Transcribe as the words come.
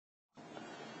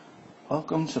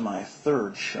Welcome to my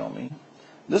third ShowMe.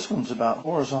 This one's about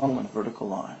horizontal and vertical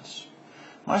lines.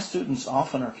 My students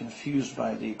often are confused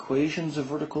by the equations of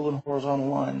vertical and horizontal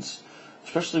lines,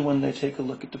 especially when they take a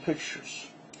look at the pictures.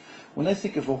 When they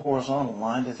think of a horizontal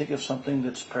line, they think of something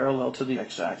that's parallel to the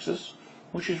x-axis,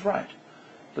 which is right.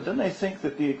 But then they think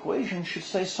that the equation should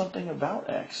say something about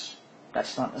x.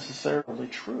 That's not necessarily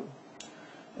true.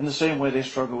 In the same way they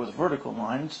struggle with vertical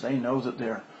lines, they know that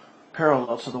they're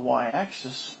parallel to the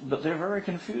y-axis, but they're very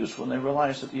confused when they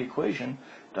realize that the equation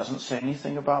doesn't say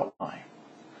anything about y.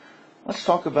 Let's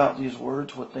talk about these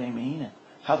words, what they mean, and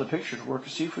how the pictures work,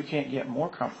 and see if we can't get more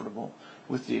comfortable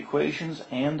with the equations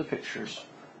and the pictures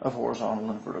of horizontal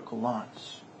and vertical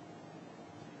lines.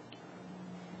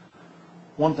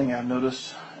 One thing I've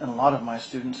noticed in a lot of my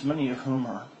students, many of whom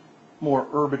are more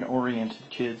urban-oriented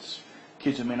kids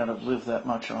who may not have lived that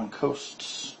much on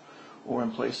coasts or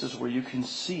in places where you can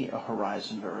see a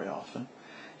horizon very often,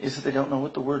 is that they don't know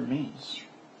what the word means.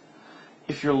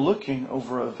 If you're looking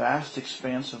over a vast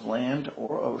expanse of land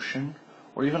or ocean,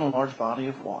 or even a large body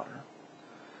of water,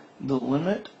 the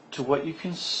limit to what you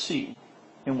can see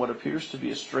in what appears to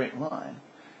be a straight line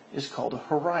is called a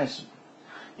horizon.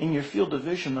 In your field of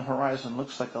vision, the horizon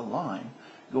looks like a line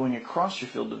going across your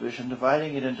field of vision,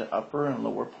 dividing it into upper and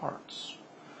lower parts.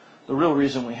 The real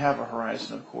reason we have a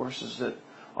horizon, of course, is that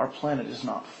our planet is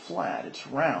not flat, it's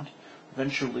round.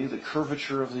 Eventually, the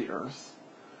curvature of the Earth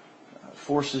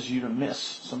forces you to miss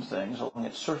some things along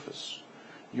its surface.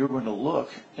 You're going to look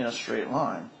in a straight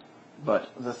line, but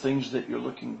the things that you're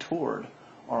looking toward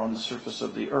are on the surface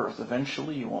of the Earth.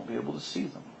 Eventually, you won't be able to see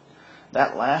them.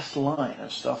 That last line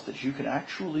of stuff that you can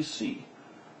actually see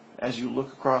as you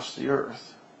look across the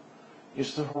Earth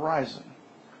is the horizon.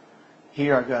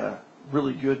 Here I've got a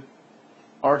really good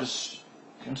artist's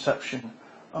conception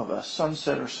of a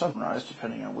sunset or sunrise,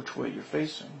 depending on which way you're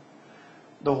facing.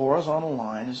 The horizontal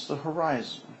line is the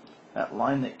horizon, that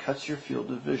line that cuts your field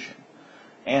of vision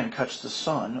and cuts the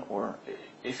sun, or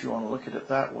if you want to look at it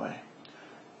that way.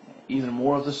 Either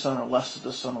more of the sun or less of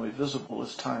the sun will be visible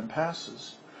as time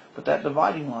passes, but that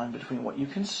dividing line between what you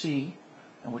can see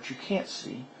and what you can't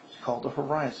see is called the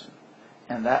horizon,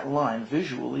 and that line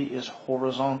visually is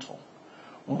horizontal.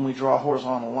 When we draw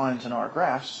horizontal lines in our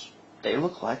graphs, they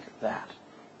look like that.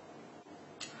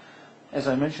 As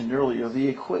I mentioned earlier, the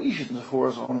equations of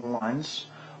horizontal lines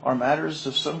are matters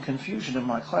of some confusion in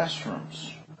my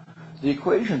classrooms. The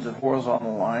equations of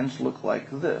horizontal lines look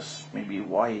like this, maybe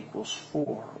y equals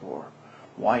 4 or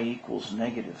y equals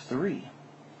 -3.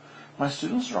 My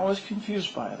students are always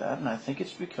confused by that, and I think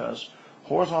it's because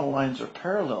horizontal lines are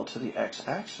parallel to the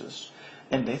x-axis,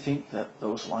 and they think that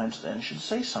those lines then should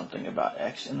say something about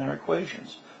x in their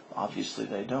equations. Obviously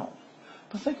they don't.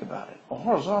 But think about it. A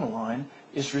horizontal line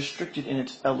is restricted in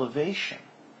its elevation.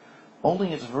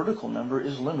 Only its vertical number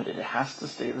is limited. It has to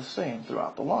stay the same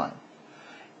throughout the line.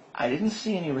 I didn't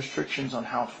see any restrictions on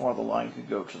how far the line could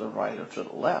go to the right or to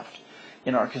the left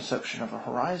in our conception of a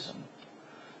horizon.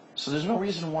 So there's no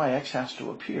reason why x has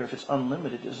to appear. If it's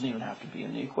unlimited, it doesn't even have to be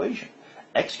in the equation.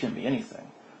 X can be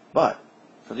anything. But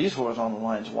for these horizontal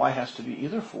lines, y has to be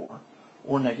either 4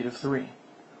 or -3.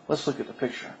 Let's look at the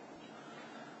picture.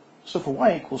 So for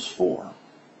y equals 4,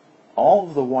 all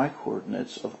of the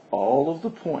y-coordinates of all of the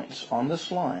points on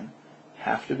this line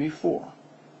have to be 4.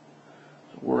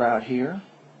 So we're out here.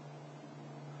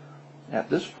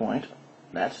 At this point,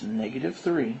 that's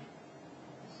 -3,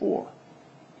 4.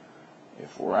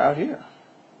 If we're out here,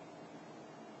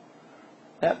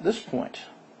 at this point,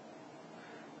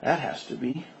 that has to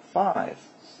be 5,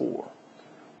 4.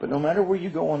 But no matter where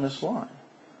you go on this line,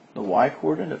 the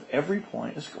y-coordinate of every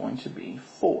point is going to be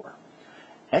 4.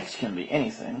 X can be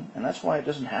anything, and that's why it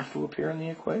doesn't have to appear in the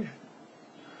equation.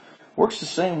 Works the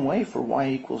same way for y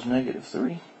equals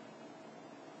 -3.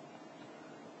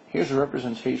 Here's a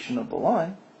representation of the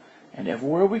line, and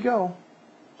everywhere we go,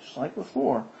 just like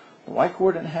before, the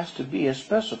y-coordinate has to be as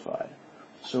specified.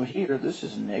 So here, this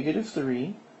is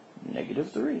 -3,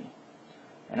 -3.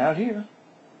 And out here,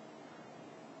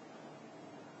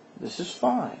 this is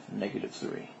 5,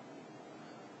 -3.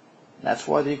 That's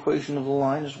why the equation of the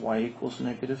line is y equals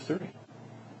 -3.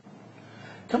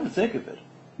 Come to think of it,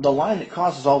 the line that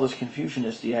causes all this confusion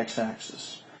is the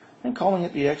x-axis. And calling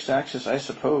it the x-axis, I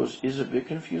suppose, is a bit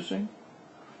confusing.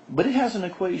 But it has an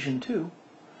equation too.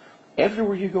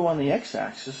 Everywhere you go on the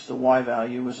x-axis, the y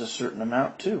value is a certain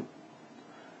amount too.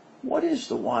 What is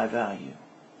the y value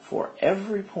for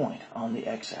every point on the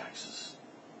x-axis?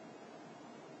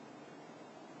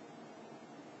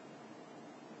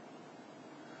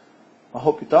 I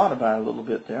hope you thought about it a little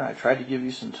bit there. I tried to give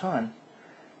you some time.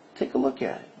 Take a look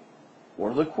at it.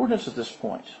 What are the coordinates at this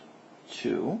point?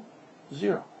 2,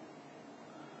 0.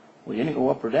 We didn't go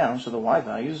up or down, so the y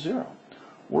value is 0.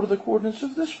 What are the coordinates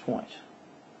of this point?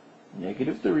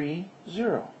 -3,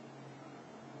 0.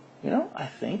 I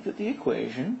think that the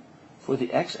equation for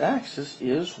the x-axis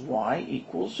is y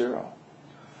equals 0.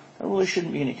 There really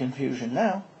shouldn't be any confusion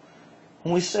now.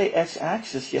 When we say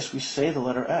x-axis, yes, we say the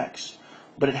letter x,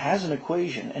 but it has an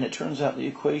equation, and it turns out the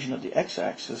equation of the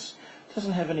x-axis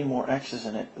doesn't have any more x's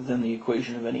in it than the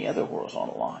equation of any other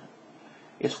horizontal line.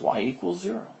 It's y equals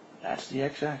 0. That's the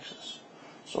x-axis.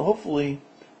 So hopefully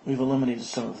we've eliminated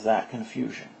some of that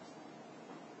confusion.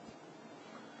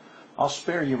 I'll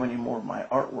spare you any more of my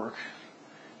artwork.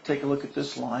 Take a look at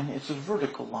this line. It's a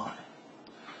vertical line.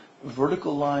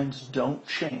 Vertical lines don't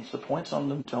change. The points on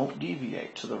them don't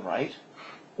deviate to the right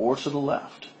or to the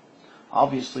left.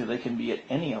 Obviously, they can be at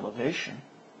any elevation.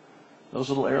 Those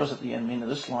little arrows at the end mean that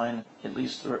this line, at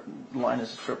least the line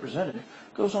as it's represented,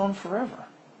 goes on forever.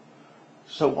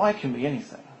 So y can be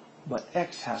anything, but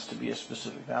x has to be a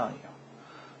specific value.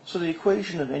 So the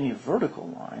equation of any vertical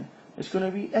line is going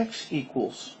to be x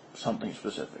equals something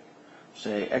specific.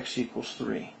 Say x equals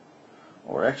 3,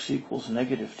 or x equals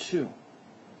 -2.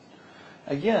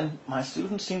 Again, my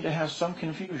students seem to have some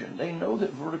confusion. They know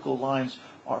that vertical lines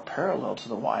are parallel to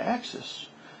the y-axis,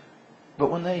 but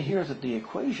when they hear that the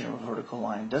equation of a vertical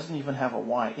line doesn't even have a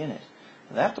y in it,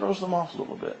 that throws them off a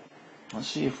little bit. Let's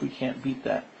see if we can't beat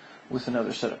that with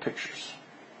another set of pictures.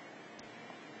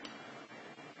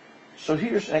 So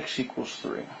here's x equals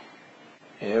 3.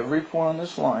 Every point on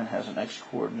this line has an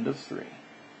x-coordinate of 3.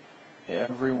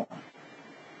 Every one.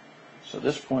 So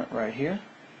this point right here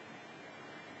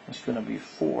is going to be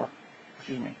 3,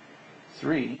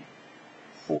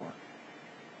 4.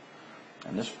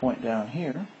 And this point down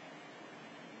here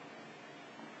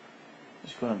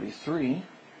is going to be 3,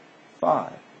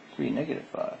 5. 3,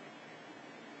 -5.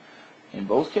 In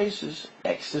both cases,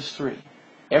 x is 3.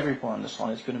 Every point on this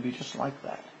line is going to be just like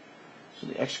that. So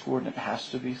the x-coordinate has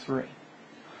to be 3.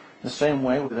 The same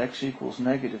way with x equals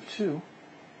 -2,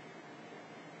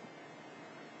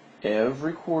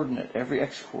 every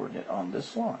x-coordinate on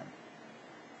this line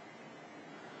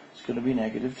is going to be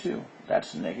 -2.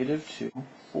 That's -2,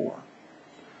 4.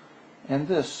 And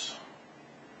this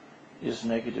is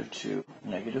 -2,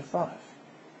 -5.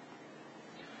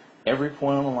 Every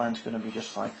point on the line is going to be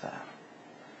just like that.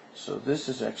 So this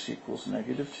is x equals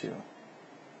 -2,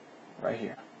 right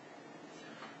here.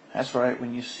 That's right,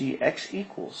 when you see x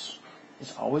equals,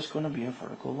 it's always going to be a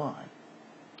vertical line.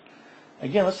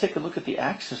 Again, let's take a look at the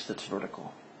axis that's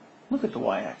vertical. Look at the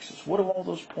y-axis. What do all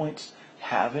those points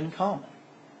have in common?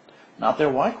 Not their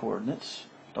y-coordinates.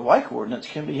 The y-coordinates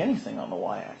can be anything on the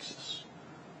y-axis.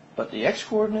 But the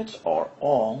x-coordinates are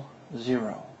all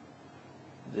 0.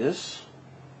 This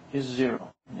is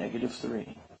 0,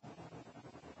 -3.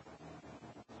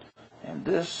 And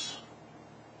this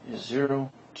is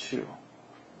 0, 2.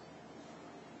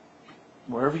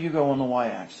 Wherever you go on the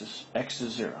y-axis, x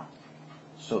is 0.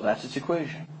 So that's its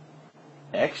equation.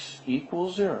 X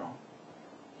equals 0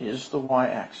 is the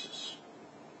y-axis.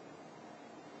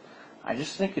 I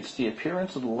just think it's the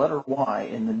appearance of the letter y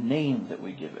in the name that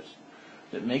we give it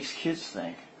that makes kids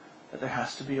think that there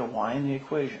has to be a y in the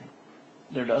equation.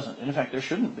 There doesn't. And in fact, there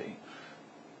shouldn't be.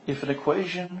 If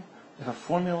a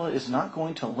formula is not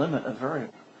going to limit a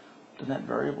variable, then that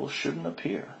variable shouldn't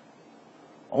appear.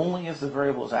 Only if the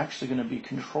variable is actually going to be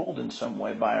controlled in some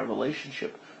way by a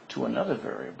relationship to another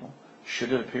variable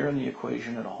should it appear in the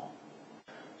equation at all.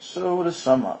 So to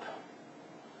sum up,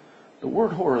 the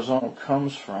word horizontal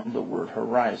comes from the word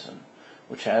horizon,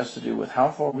 which has to do with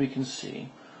how far we can see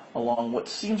along what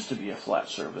seems to be a flat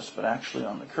surface, but actually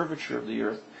on the curvature of the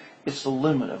Earth, it's the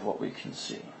limit of what we can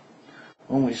see.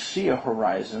 When we see a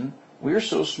horizon, we're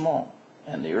so small,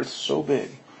 and the Earth's so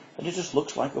big, that it just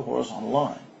looks like a horizontal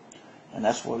line. And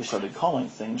that's why we started calling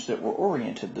things that were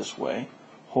oriented this way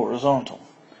horizontal.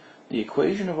 The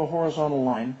equation of a horizontal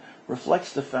line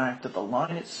reflects the fact that the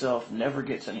line itself never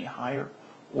gets any higher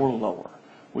or lower,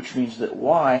 which means that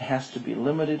y has to be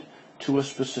limited to a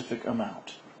specific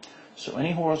amount. So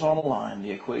any horizontal line,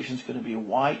 the equation is going to be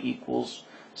y equals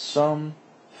some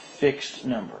fixed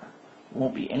number. There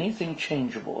won't be anything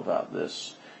changeable about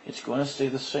this. It's going to stay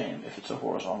the same if it's a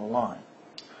horizontal line.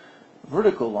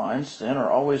 Vertical lines, then, are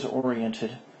always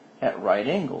oriented at right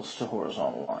angles to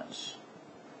horizontal lines.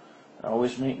 They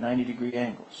always make 90-degree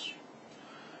angles.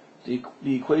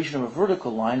 The equation of a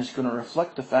vertical line is going to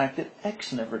reflect the fact that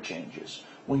x never changes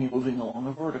when you're moving along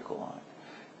a vertical line.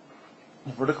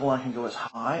 The vertical line can go as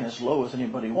high and as low as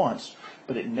anybody wants,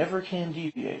 but it never can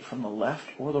deviate from the left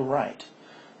or the right.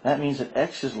 That means that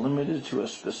x is limited to a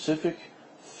specific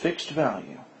fixed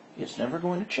value. It's never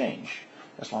going to change.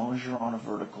 as long as you're on a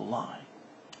vertical line.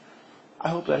 I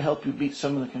hope that helped you beat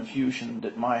some of the confusion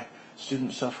that my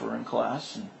students suffer in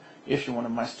class, and if you're one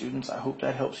of my students, I hope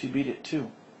that helps you beat it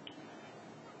too.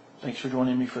 Thanks for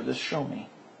joining me for this Show Me.